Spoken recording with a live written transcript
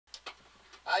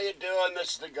you doing?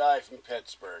 This is the guy from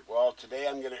Pittsburgh. Well, today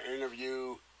I'm going to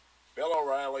interview Bill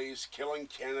O'Reilly's Killing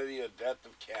Kennedy, The Death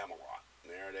of Camelot.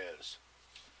 And there it is.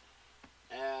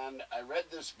 And I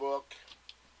read this book,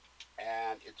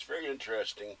 and it's very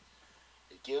interesting.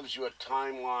 It gives you a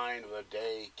timeline of the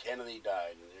day Kennedy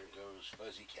died, and there goes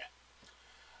Fuzzy Cat.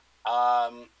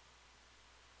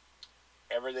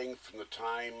 Everything from the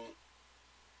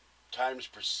times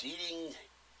preceding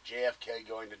JFK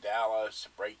going to Dallas, a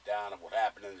breakdown of what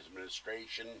happened in his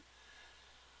administration,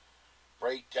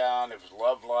 breakdown of his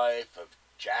love life, of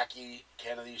Jackie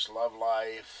Kennedy's love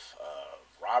life, of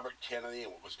Robert Kennedy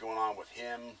and what was going on with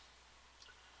him.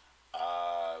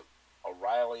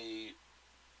 O'Reilly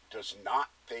does not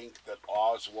think that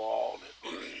Oswald,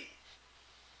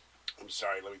 I'm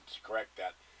sorry, let me correct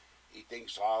that. He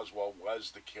thinks Oswald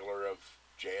was the killer of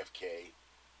JFK,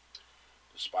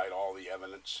 despite all the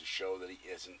evidence to show that he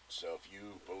isn't. So if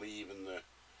you believe in the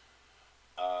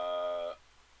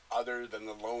other than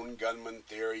the lone gunman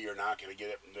theory, you're not going to get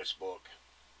it in this book.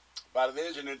 But it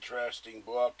is an interesting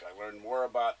book. I learned more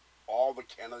about all the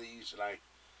Kennedys than I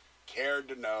cared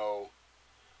to know.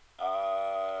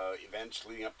 Events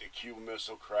leading up to the Cuban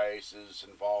Missile Crisis,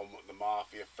 involvement with the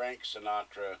Mafia, Frank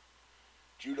Sinatra,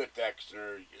 Judith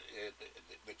Exner.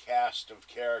 The cast of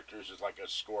characters is like a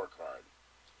scorecard.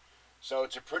 So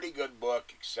it's a pretty good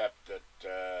book, except that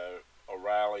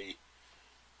O'Reilly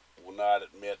will not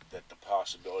admit that the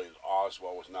possibility that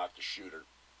Oswald was not the shooter.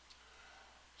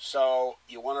 So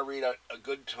you want to read a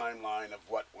good timeline of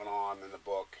what went on in the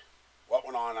book. What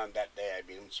went on that day,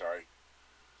 I'm sorry.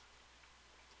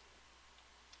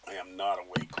 I am not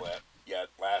awake yet.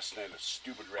 Last night a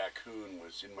stupid raccoon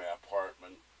was in my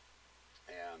apartment,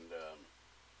 and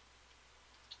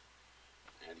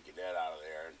I had to get that out of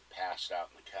there, and passed out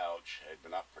on the couch. I had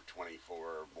been up for 24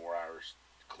 or more hours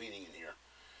cleaning in here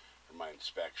for my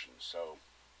inspection. So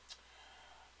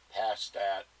past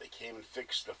that, they came and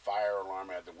fixed the fire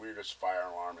alarm. I had the weirdest fire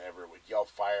alarm ever. It would yell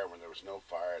fire when there was no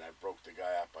fire, and I broke the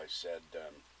guy up. I said, I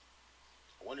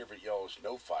wonder if it yells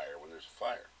no fire when there's a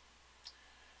fire.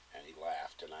 And he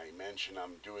laughed, and I mentioned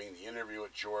I'm doing the interview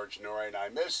with George Norrie, and I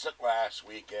missed it last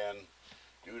weekend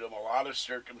due to a lot of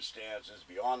circumstances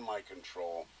beyond my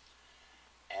control.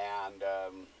 And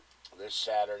this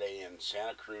Saturday in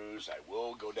Santa Cruz, I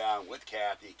will go down with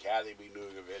Kathy. Kathy will be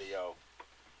doing a video,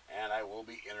 and I will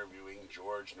be interviewing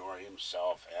George Norrie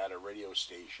himself at a radio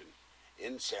station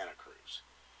in Santa Cruz.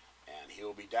 And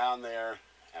he'll be down there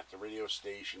at the radio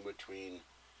station between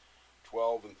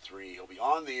 12 and 3. He'll be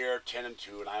on the air 10 and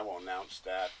 2, and I will announce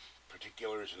that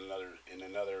particulars in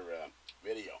another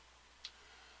video.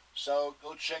 So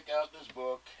go check out this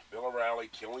book, Bill O'Reilly,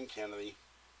 Killing Kennedy.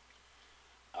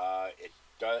 It's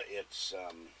got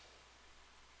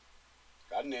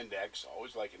an index.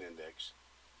 Always like an index.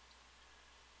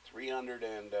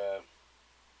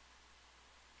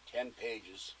 310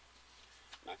 pages,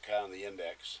 not counting the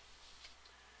index,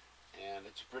 and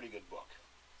it's a pretty good book.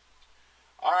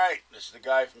 Alright, this is the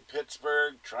guy from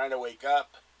Pittsburgh trying to wake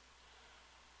up.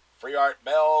 Free Art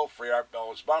Bell,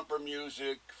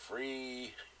 FreeArtBell'sBumperMusic,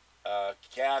 free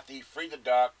Kathy, free the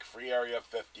duck, free Area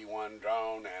 51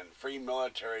 drone, and free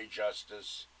military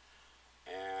justice.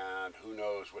 And who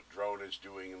knows what drone is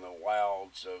doing in the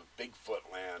wilds of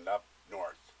Bigfoot land up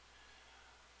north.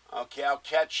 Okay, I'll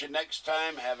catch you next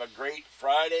time. Have a great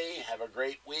Friday, have a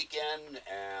great weekend,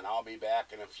 and I'll be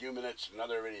back in a few minutes with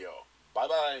another video.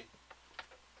 Bye-bye.